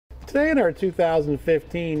Today in our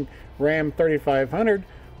 2015 Ram 3500,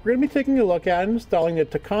 we're going to be taking a look at and installing the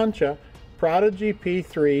Tekonsha Prodigy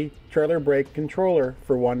P3 Trailer Brake Controller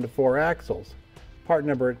for 1 to 4 axles, part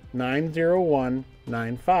number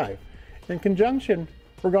 90195. In conjunction,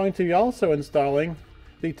 we're going to be also installing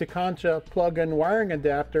the Tekonsha plug-in wiring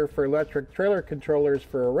adapter for electric trailer controllers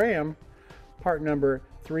for a Ram, part number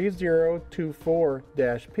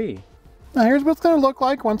 3024-P. Now here's what it's going to look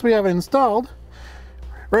like once we have it installed.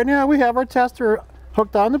 Right now we have our tester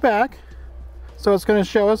hooked on the back, so it's going to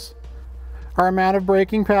show us our amount of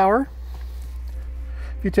braking power.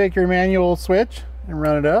 If you take your manual switch and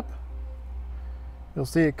run it up, you'll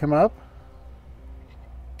see it come up.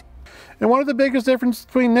 And one of the biggest differences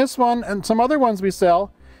between this one and some other ones we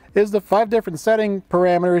sell is the 5 different setting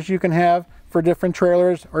parameters you can have for different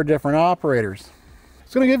trailers or different operators.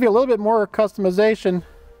 It's going to give you a little bit more customization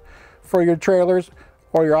for your trailers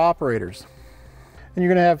or your operators. And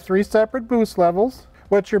you're going to have 3 separate boost levels,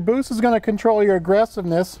 which your boost is going to control your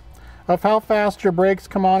aggressiveness of how fast your brakes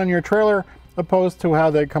come on in your trailer opposed to how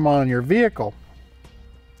they come on in your vehicle.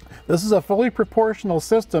 This is a fully proportional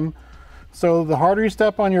system, so the harder you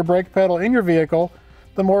step on your brake pedal in your vehicle,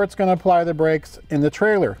 the more it's going to apply the brakes in the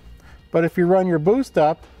trailer. But if you run your boost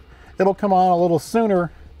up, it'll come on a little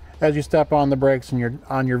sooner as you step on the brakes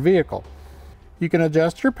on your vehicle. You can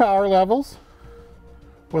adjust your power levels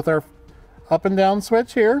with our up and down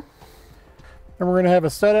switch here. And we're going to have a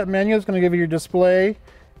setup menu. It's going to give you your display,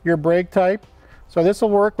 your brake type. So this will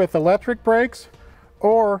work with electric brakes,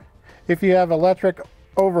 or if you have electric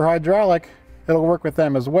over hydraulic, it'll work with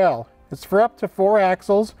them as well. It's for up to 4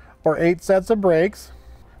 axles or 8 sets of brakes.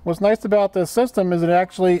 What's nice about this system is it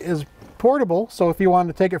actually is portable, so if you want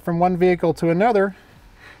to take it from one vehicle to another,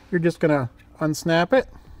 you're just going to unsnap it,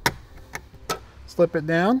 slip it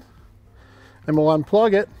down, and we'll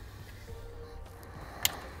unplug it.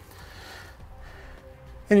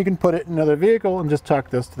 And you can put it in another vehicle and just tuck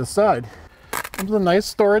this to the side. Comes with a nice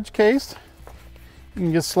storage case. You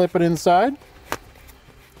can just slip it inside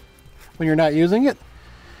when you're not using it,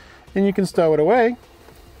 and you can stow it away.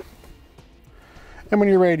 And when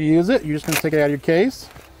you're ready to use it, you're just going to take it out of your case,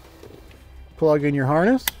 plug in your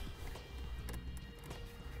harness,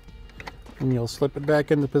 and you'll slip it back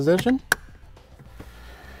into position,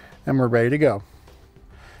 and we're ready to go.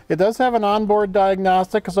 It does have an onboard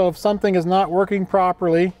diagnostic, so if something is not working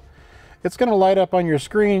properly, it's going to light up on your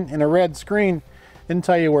screen in a red screen and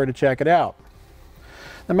tell you where to check it out.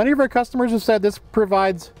 Now, many of our customers have said this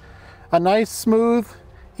provides a nice, smooth,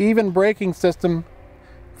 even braking system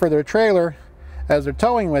for their trailer as they're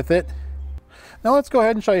towing with it. Now let's go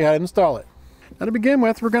ahead and show you how to install it. Now to begin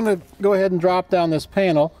with, we're going to go ahead and drop down this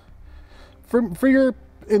panel. For your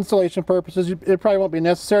installation purposes, it probably won't be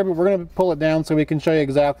necessary, but we're going to pull it down so we can show you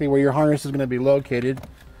exactly where your harness is going to be located.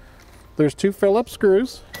 There's 2 Phillips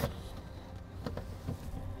screws.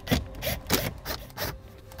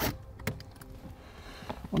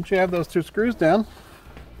 Once you have those 2 screws down,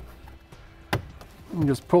 you can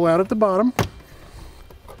just pull out at the bottom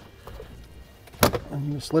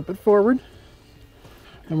and you slip it forward,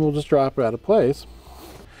 and we'll just drop it out of place.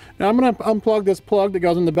 Now I'm going to unplug this plug that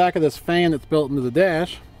goes in the back of this fan that's built into the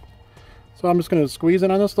dash. So I'm just going to squeeze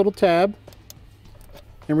it on this little tab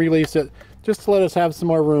and release it, just to let us have some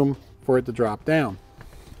more room for it to drop down.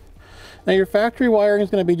 Now your factory wiring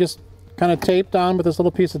is going to be just kind of taped on with this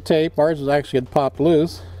little piece of tape. Ours was actually had popped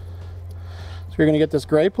loose. So you're going to get this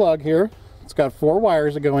gray plug here. It's got 4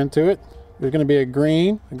 wires that go into it. There's going to be a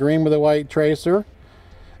green with a white tracer,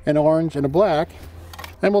 an orange, and a black.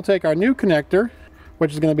 Then we'll take our new connector,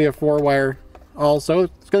 which is going to be a 4-wire also.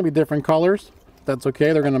 It's going to be different colors. That's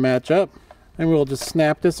okay, they're going to match up. And we'll just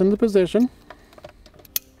snap this into position.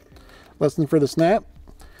 Listen for the snap.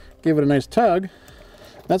 Give it a nice tug.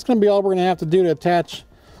 That's going to be all we're going to have to do to attach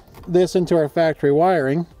this into our factory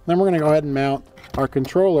wiring. Then we're going to go ahead and mount our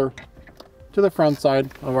controller to the front side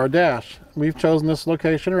of our dash. We've chosen this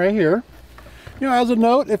location right here. You know, as a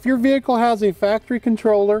note, if your vehicle has a factory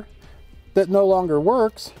controller that no longer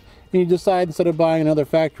works, and you decide instead of buying another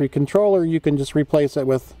factory controller, you can just replace it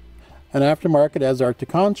with an aftermarket as our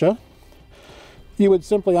Tekonsha. You would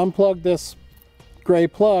simply unplug this gray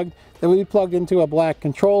plug that would be plugged into a black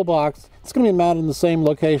control box. It's going to be mounted in the same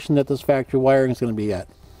location that this factory wiring is going to be at.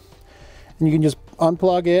 And you can just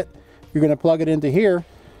unplug it. You're going to plug it into here,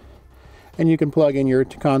 and you can plug in your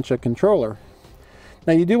Tekonsha controller.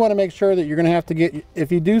 Now you do want to make sure that you're going to have to get,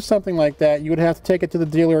 if you do something like that, you would have to take it to the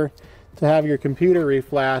dealer to have your computer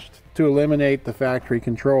reflashed to eliminate the factory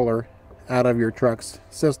controller out of your truck's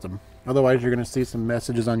system. Otherwise, you're going to see some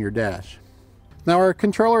messages on your dash. Now, our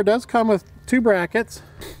controller does come with 2 brackets.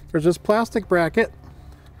 There's this plastic bracket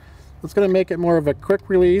It's going to make it more of a quick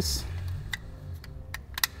release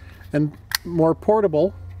and more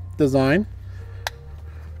portable design.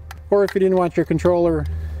 Or if you didn't want your controller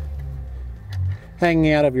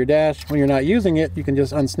hanging out of your dash when you're not using it, you can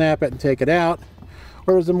just unsnap it and take it out.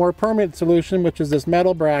 Or there's a more permanent solution, which is this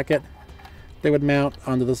metal bracket they would mount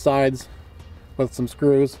onto the sides with some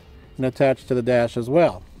screws and attach to the dash as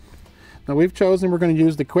well. Now we've chosen we're going to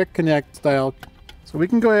use the quick connect style, so we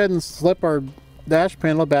can go ahead and slip our dash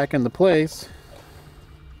panel back into place,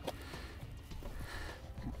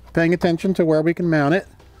 paying attention to where we can mount it.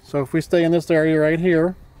 So if we stay in this area right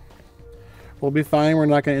here, we'll be fine. We're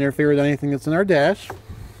not going to interfere with anything that's in our dash.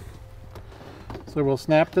 So we'll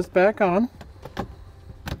snap this back on.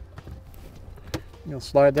 You'll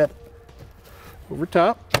slide that over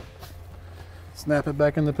top, snap it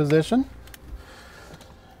back into position,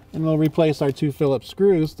 and we'll replace our 2 Phillips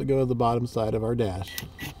screws to go to the bottom side of our dash.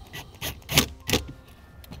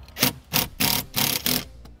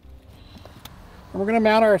 And we're going to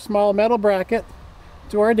mount our small metal bracket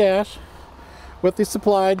to our dash with the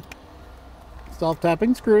supplied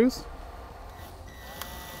self-tapping screws.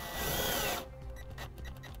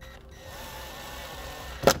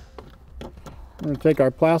 We're going to take our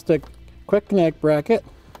plastic quick connect bracket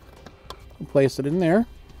and place it in there.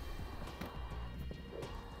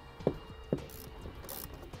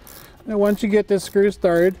 Now once you get this screw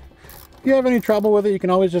started, if you have any trouble with it, you can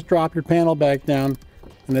always just drop your panel back down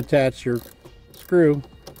and attach your screw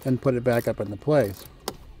and put it back up into place.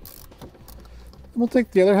 We'll take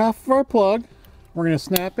the other half of our plug. We're going to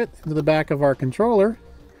snap it into the back of our controller.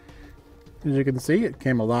 As you can see, it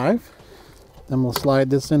came alive. Then we'll slide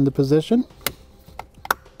this into position.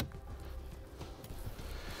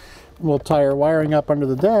 We'll tie our wiring up under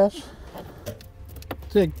the dash.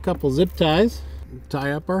 Take a couple zip ties,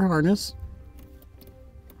 tie up our harness.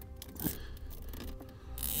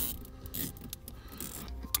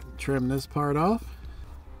 Trim this part off.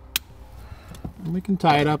 And we can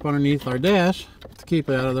tie it up underneath our dash to keep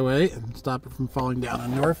it out of the way and stop it from falling down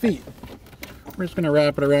onto our feet. We're just going to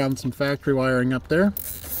wrap it around some factory wiring up there.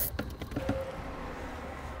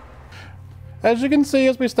 As you can see,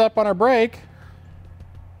 as we step on our brake,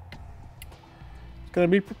 it's going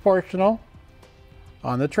to be proportional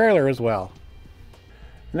on the trailer as well.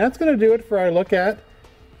 And that's going to do it for our look at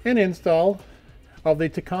and install of the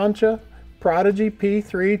Tekonsha Prodigy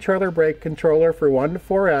P3 Trailer Brake Controller for 1 to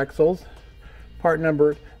 4 axles, part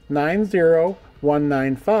number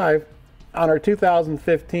 90195 on our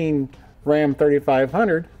 2015 Ram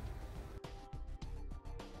 3500